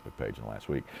on my Facebook page in the last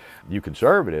week. You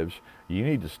conservatives, you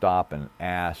need to stop and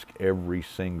ask every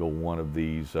single one of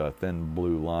these thin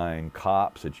blue line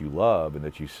cops that you love and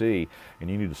that you see, and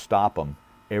you need to stop them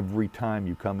every time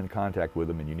you come in contact with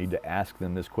them, and you need to ask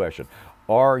them this question: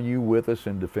 are you with us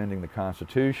in defending the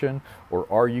Constitution, or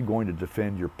are you going to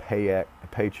defend your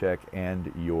paycheck and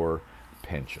your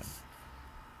pension?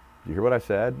 Do you hear what I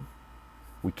said?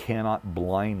 We cannot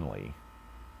blindly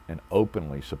and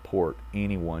openly support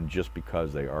anyone just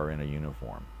because they are in a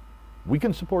uniform. We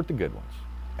can support the good ones,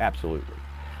 absolutely.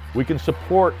 We can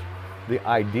support the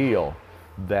ideal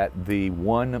that the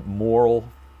one moral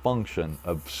function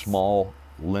of small,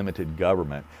 limited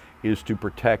government is to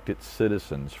protect its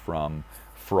citizens from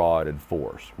fraud and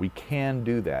force. We can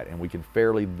do that, and we can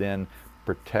fairly then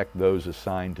protect those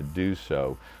assigned to do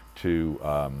so to,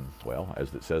 well,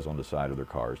 as it says on the side of their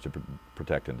cars, to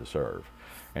protect and to serve.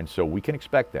 And so we can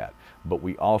expect that, but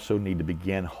we also need to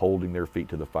begin holding their feet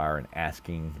to the fire and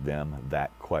asking them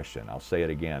that question. I'll say it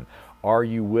again. Are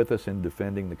you with us in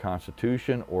defending the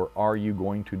Constitution, or are you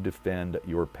going to defend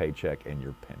your paycheck and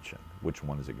your pension? Which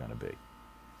one is it going to be?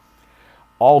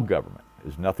 All government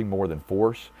is nothing more than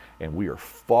force, and we are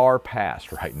far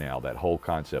past right now that whole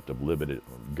concept of limited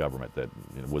government that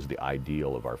was the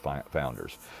ideal of our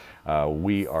founders.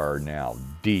 We are now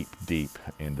deep, deep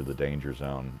into the danger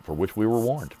zone for which we were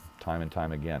warned time and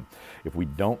time again. If we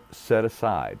don't set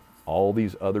aside all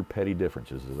these other petty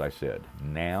differences, as I said,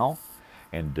 now,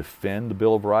 and defend the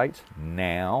Bill of Rights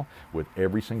now with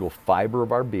every single fiber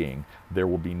of our being, there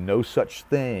will be no such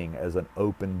thing as an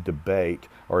open debate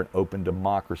or an open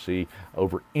democracy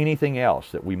over anything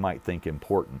else that we might think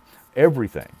important.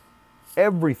 Everything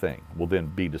will then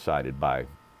be decided by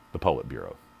the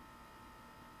Politburo,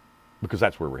 because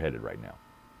that's where we're headed right now.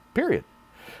 Period.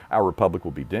 Our republic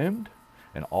will be doomed,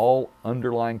 and all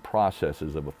underlying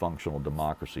processes of a functional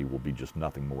democracy will be just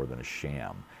nothing more than a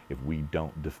sham if we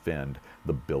don't defend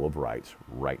the Bill of Rights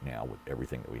right now with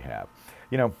everything that we have.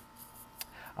 You know,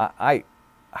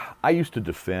 I used to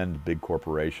defend big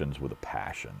corporations with a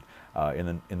passion.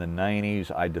 In the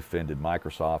 90s, I defended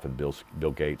Microsoft and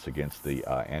Bill Gates against the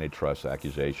antitrust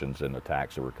accusations and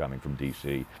attacks that were coming from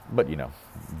DC. But you know,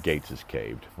 Gates has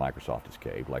caved, Microsoft has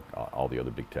caved, like all the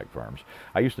other big tech firms.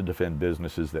 I used to defend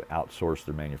businesses that outsource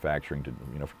their manufacturing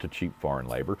to cheap foreign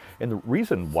labor. And the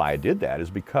reason why I did that is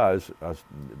because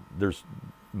there's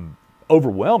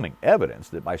overwhelming evidence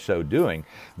that by so doing,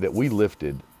 that we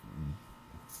lifted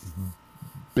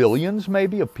billions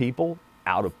maybe of people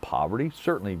out of poverty,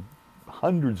 certainly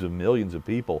hundreds of millions of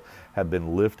people have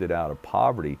been lifted out of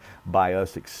poverty by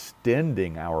us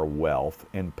extending our wealth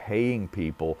and paying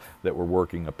people that were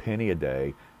working a penny a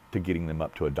day to getting them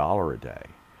up to $1 a day.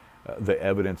 The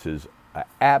evidence is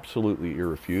absolutely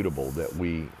irrefutable that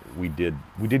we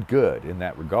did good in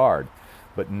that regard.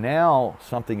 But now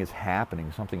something is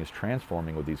happening, something is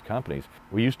transforming with these companies.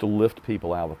 We used to lift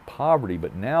people out of poverty,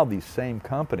 but now these same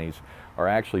companies are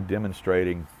actually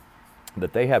demonstrating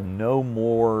that they have no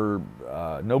moral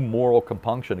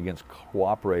compunction against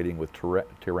cooperating with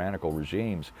tyrannical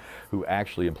regimes who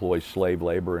actually employ slave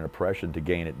labor and oppression to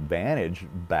gain advantage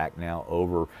back now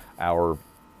over our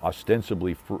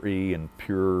ostensibly free and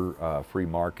pure free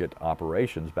market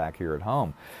operations back here at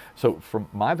home. So from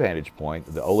my vantage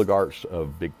point, the oligarchs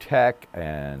of big tech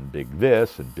and big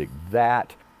this and big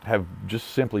that have just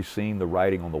simply seen the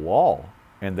writing on the wall,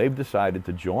 and they've decided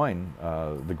to join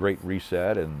the Great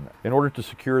Reset and in order to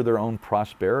secure their own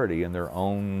prosperity and their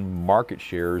own market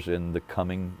shares in the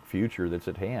coming future that's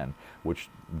at hand, which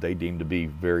they deem to be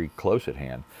very close at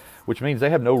hand. Which means they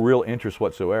have no real interest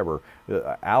whatsoever.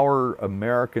 Our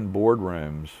American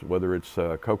boardrooms, whether it's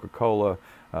Coca-Cola,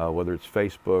 whether it's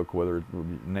Facebook, whether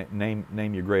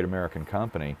name your great American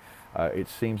company, it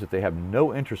seems that they have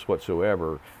no interest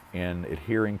whatsoever in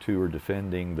adhering to or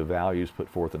defending the values put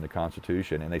forth in the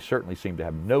Constitution, and they certainly seem to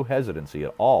have no hesitancy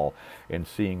at all in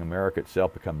seeing America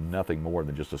itself become nothing more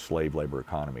than just a slave labor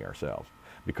economy ourselves.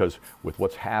 Because with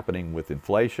what's happening with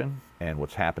inflation and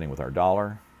what's happening with our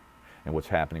dollar, and what's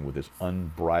happening with this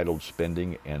unbridled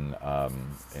spending and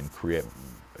create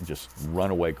just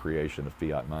runaway creation of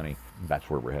fiat money, that's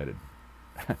where we're headed.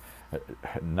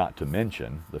 Not to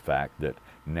mention the fact that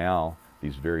now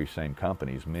these very same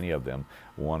companies, many of them,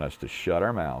 want us to shut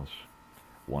our mouths,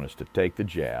 want us to take the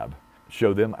jab,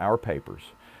 show them our papers,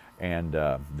 and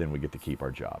then we get to keep our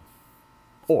job.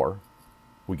 Or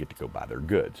we get to go buy their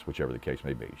goods, whichever the case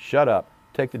may be. Shut up,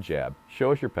 take the jab,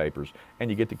 show us your papers, and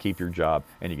you get to keep your job,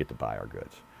 and you get to buy our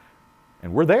goods.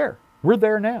 And we're there. We're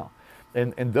there now.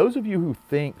 And those of you who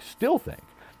still think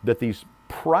that these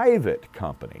private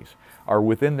companies are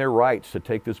within their rights to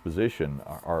take this position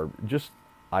are just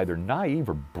either naive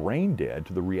or brain dead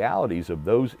to the realities of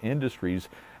those industries'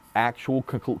 actual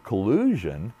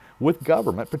collusion with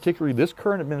government, particularly this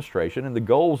current administration, and the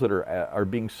goals that are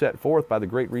being set forth by the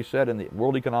Great Reset and the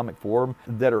World Economic Forum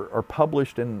that are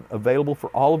published and available for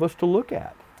all of us to look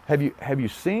at. Have you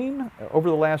seen over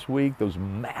the last week those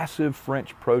massive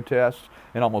French protests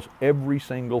in almost every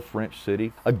single French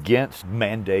city against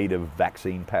mandate of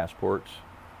vaccine passports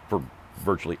for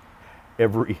virtually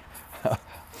every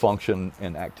function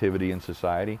and activity in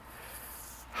society?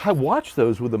 I watch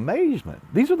those with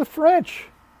amazement. These are the French.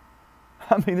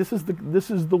 I mean, this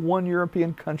is the one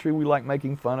European country we like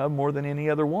making fun of more than any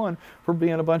other one for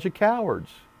being a bunch of cowards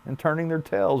and turning their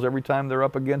tails every time they're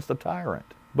up against a tyrant.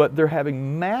 But they're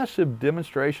having massive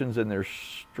demonstrations in their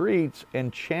streets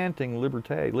and chanting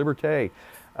liberté, liberté,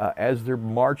 as they're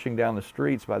marching down the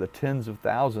streets by the tens of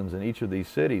thousands in each of these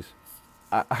cities.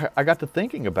 I got to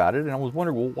thinking about it, and I was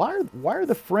wondering, well, why are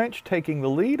the French taking the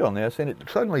lead on this? And it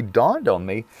suddenly dawned on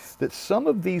me that some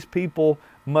of these people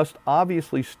must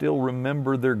obviously still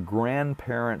remember their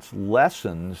grandparents'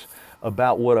 lessons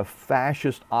about what a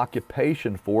fascist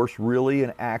occupation force really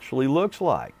and actually looks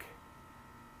like.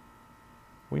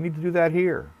 We need to do that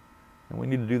here, and we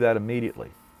need to do that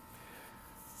immediately.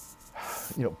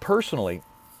 You know, personally,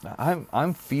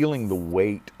 I'm feeling the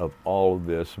weight of all of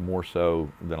this more so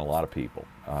than a lot of people.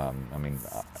 I mean,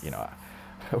 you know,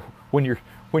 when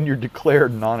you're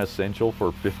declared non-essential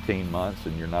for 15 months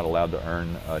and you're not allowed to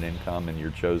earn an income in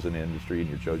your chosen industry and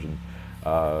your chosen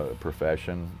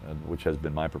profession, which has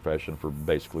been my profession for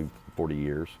basically 40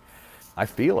 years, I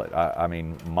feel it. I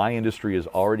mean, my industry is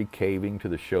already caving to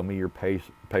the show me your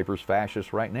papers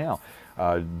fascists right now.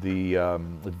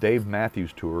 The Dave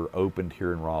Matthews Tour opened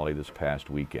here in Raleigh this past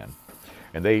weekend.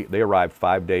 And they arrived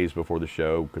 5 days before the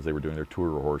show because they were doing their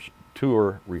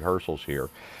tour rehearsals here.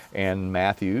 And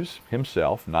Matthews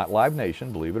himself, not Live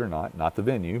Nation, believe it or not the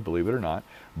venue, believe it or not,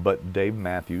 but Dave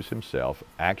Matthews himself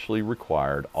actually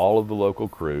required all of the local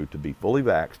crew to be fully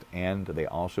vaxxed, and they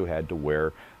also had to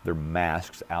wear their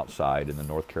masks outside in the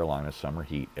North Carolina summer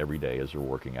heat every day as they're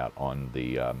working out on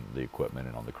the equipment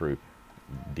and on the crew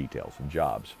details and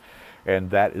jobs. And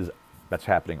that's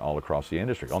happening all across the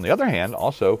industry. On the other hand,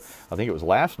 also, I think it was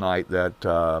last night that,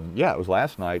 it was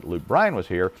last night, Luke Bryan was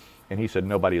here, and he said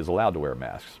nobody is allowed to wear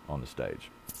masks on the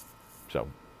stage. So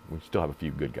we still have a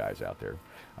few good guys out there.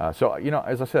 So, you know,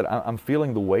 as I said, I'm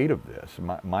feeling the weight of this.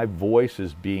 My voice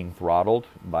is being throttled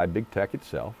by big tech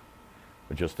itself,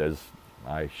 just as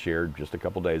I shared just a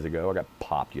couple days ago. I got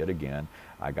popped yet again.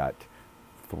 I got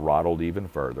throttled even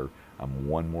further, I'm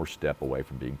one more step away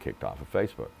from being kicked off of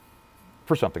Facebook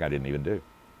for something I didn't even do,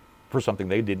 for something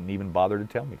they didn't even bother to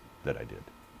tell me that I did.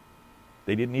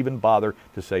 They didn't even bother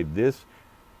to say, this,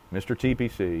 Mr.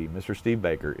 TPC, Mr. Steve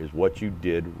Baker, is what you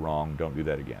did wrong. Don't do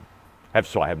that again.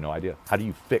 So I have no idea. How do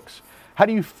you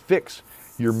fix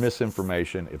your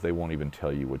misinformation if they won't even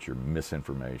tell you what your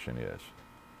misinformation is?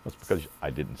 That's because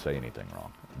I didn't say anything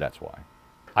wrong. That's why.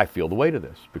 I feel the weight of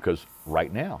this because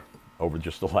right now, over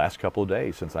just the last couple of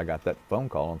days since I got that phone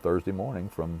call on Thursday morning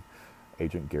from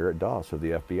Agent Garrett Doss of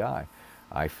the FBI,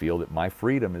 I feel that my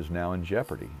freedom is now in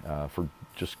jeopardy for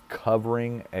just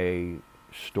covering a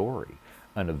story,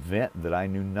 an event that I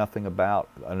knew nothing about,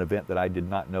 an event that I did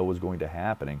not know was going to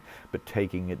happen, but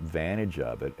taking advantage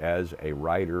of it as a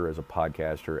writer, as a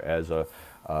podcaster, as a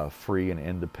free and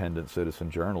independent citizen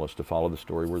journalist to follow the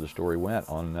story where the story went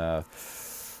on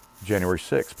January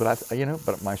 6th.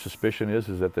 But my suspicion is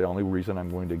that the only reason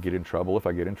I'm going to get in trouble, if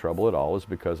I get in trouble at all, is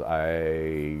because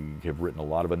I have written a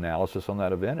lot of analysis on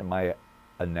that event, and my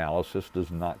analysis does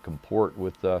not comport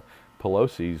with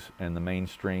Pelosi's and the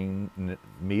mainstream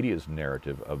media's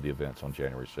narrative of the events on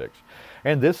January 6th.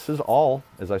 And this is all,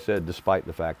 as I said, despite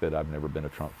the fact that I've never been a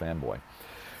Trump fanboy.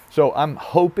 So I'm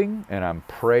hoping and I'm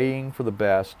praying for the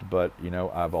best, but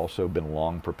I've also been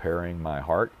long preparing my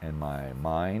heart and my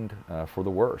mind for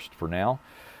the worst. For now,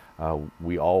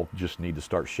 we all just need to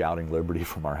start shouting liberty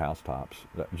from our housetops,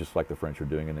 just like the French are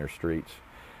doing in their streets.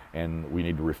 And we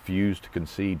need to refuse to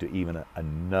concede to even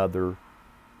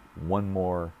one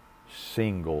more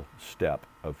single step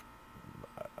of,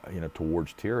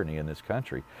 towards tyranny in this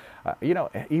country.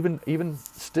 Even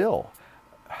still,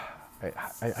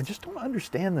 I just don't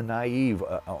understand the naive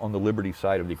on the liberty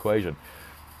side of the equation.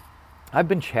 I've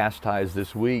been chastised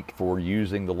this week for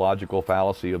using the logical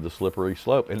fallacy of the slippery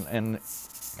slope, and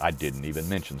I didn't even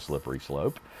mention slippery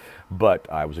slope, but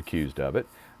I was accused of it.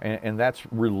 And that's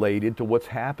related to what's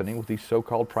happening with these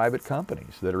so-called private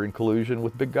companies that are in collusion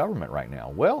with big government right now.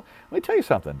 Well, let me tell you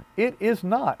something. It is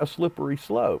not a slippery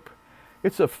slope.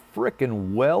 It's a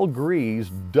frickin'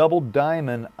 well-greased, double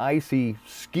diamond, icy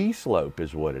ski slope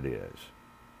is what it is.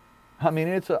 I mean,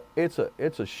 it's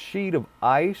a sheet of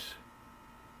ice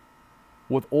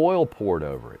with oil poured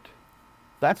over it.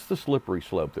 That's the slippery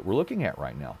slope that we're looking at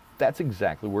right now. That's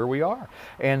exactly where we are.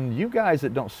 And you guys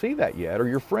that don't see that yet, or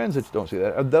your friends that don't see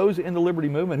that, or those in the liberty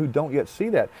movement who don't yet see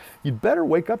that, you'd better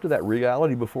wake up to that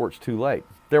reality before it's too late.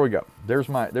 There we go. There's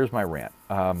my rant.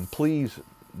 Please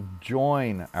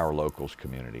join our locals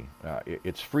community.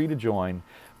 It's free to join,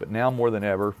 but now more than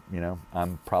ever,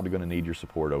 I'm probably going to need your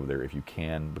support over there if you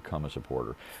can become a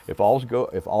supporter. If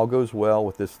all goes well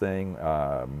with this thing,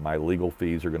 my legal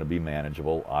fees are going to be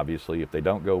manageable. Obviously, if they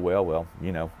don't go well,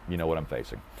 you know what I'm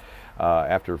facing.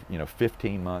 After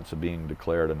 15 months of being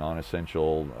declared a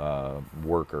non-essential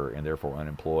worker and therefore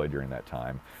unemployed during that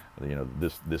time,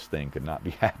 this thing could not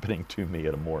be happening to me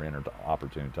at a more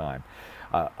opportune time.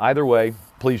 Either way,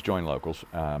 please join locals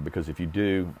because if you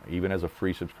do, even as a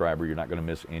free subscriber, you're not going to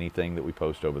miss anything that we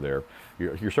post over there.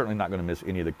 You're certainly not going to miss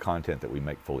any of the content that we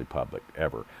make fully public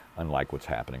ever, unlike what's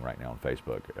happening right now on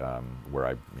Facebook, where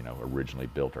I originally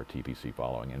built our TPC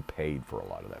following and paid for a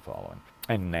lot of that following,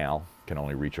 and now can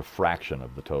only reach a fraction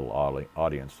of the total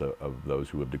audience of those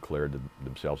who have declared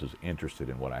themselves as interested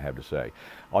in what I have to say.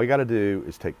 All you got to do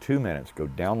is take 2 minutes, go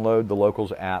download the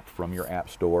Locals app from your app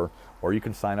store, or you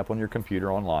can sign up on your computer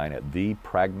online at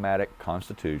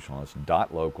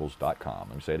thepragmaticconstitutionalist.locals.com.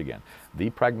 Let me say it again,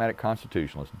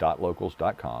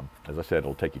 thepragmaticconstitutionalist.locals.com. As I said,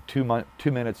 it'll take you 2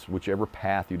 minutes, whichever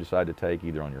path you decide to take,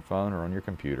 either on your phone or on your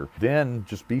computer. Then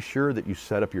just be sure that you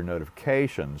set up your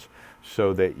notifications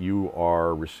so that you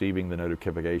are receiving the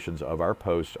notifications of our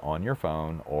posts on your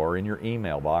phone or in your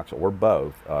email box or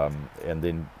both, and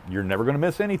then you're never going to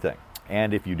miss anything.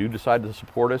 And if you do decide to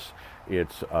support us,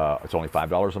 it's only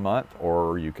 $5 a month,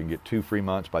 or you can get 2 free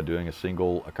months by doing a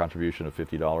contribution of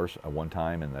 $50 one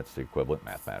time, and that's the equivalent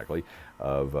mathematically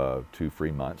of 2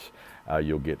 free months.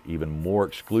 You'll get even more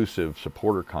exclusive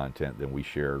supporter content than we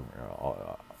share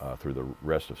through the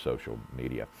rest of social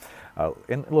media.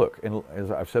 And look, as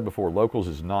I've said before, Locals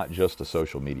is not just a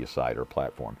social media site or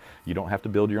platform. You don't have to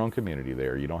build your own community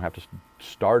there. You don't have to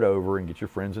start over and get your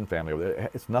friends and family over there.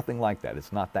 It's nothing like that.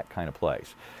 It's not that kind of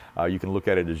place. You can look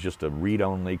at it as just a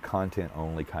read-only,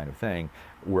 content-only kind of thing,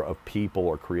 where of people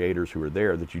or creators who are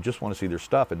there that you just want to see their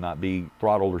stuff and not be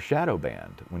throttled or shadow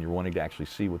banned when you're wanting to actually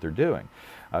see what they're doing.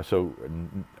 So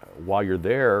while you're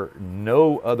there,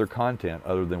 no other content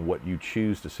other than what you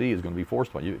choose to see is going to be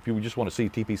forced on you. If you just want to see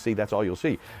TPC, that's all you'll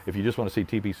see. If you just want to see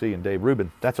TPC and Dave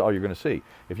Rubin, that's all you're going to see.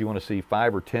 If you want to see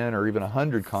 5 or 10 or even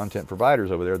 100 content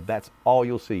providers over there, that's all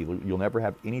you'll see. You'll never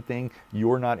have anything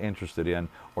you're not interested in,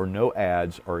 or no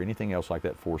ads or anything else like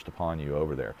that forced upon you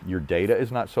over there. Your data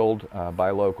is not sold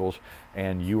by locals,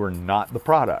 and you are not the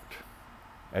product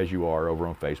as you are over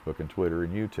on Facebook and Twitter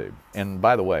and YouTube. And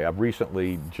by the way, I've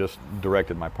recently just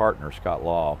directed my partner, Scott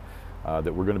Law,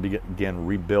 that we're going to begin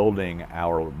rebuilding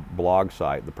our blog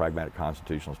site,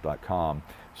 thepragmaticconstitutionalist.com,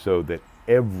 so that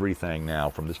everything now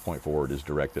from this point forward is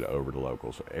directed over to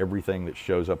locals. Everything that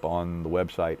shows up on the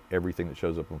website, everything that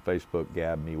shows up on Facebook,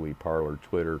 Gab, MeWe, Parler,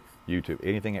 Twitter, YouTube,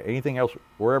 anything else,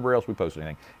 wherever else we post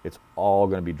anything, it's all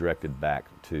going to be directed back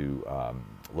to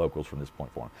locals from this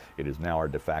point forward. It is now our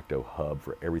de facto hub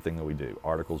for everything that we do: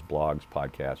 articles, blogs,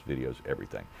 podcasts, videos,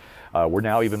 everything. We're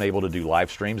now even able to do live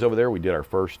streams over there. We did our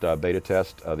first beta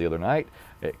test the other night.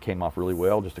 It came off really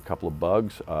well, just a couple of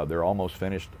bugs. They're almost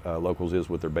finished, Locals is,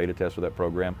 with their beta test of that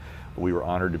program. We were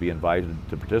honored to be invited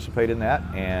to participate in that,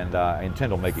 and I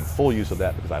intend on making full use of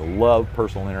that because I love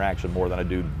personal interaction more than I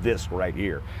do this right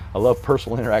here. I love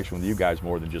personal interaction with you guys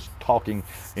more than just talking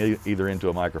either into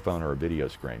a microphone or a video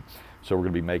screen. So we're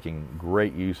going to be making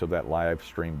great use of that live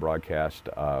stream broadcast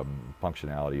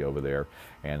functionality over there.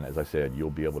 And as I said,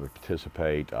 you'll be able to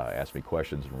participate, ask me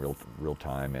questions in real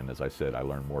time. And as I said, I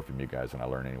learn more from you guys than I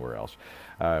learn anywhere else.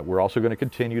 We're also going to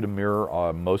continue to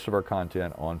mirror most of our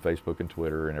content on Facebook and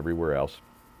Twitter and everywhere else.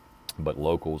 But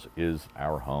Locals is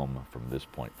our home from this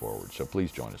point forward. So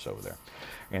please join us over there.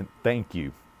 And thank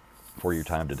you for your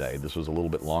time today. This was a little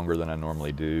bit longer than I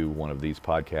normally do one of these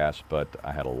podcasts, but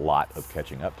I had a lot of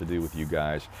catching up to do with you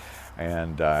guys,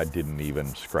 and I didn't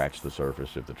even scratch the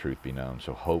surface, if the truth be known.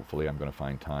 So hopefully I'm going to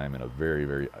find time in a very,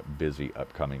 very busy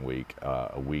upcoming week,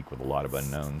 a week with a lot of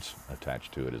unknowns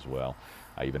attached to it as well.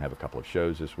 I even have a couple of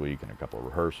shows this week and a couple of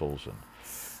rehearsals, and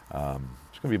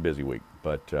it's going to be a busy week,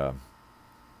 but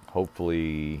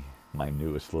hopefully my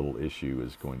newest little issue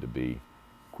is going to be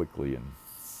quickly and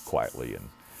quietly and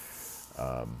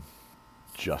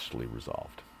justly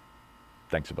resolved.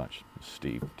 Thanks a bunch.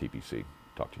 Steve, TPC.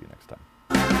 Talk to you next time.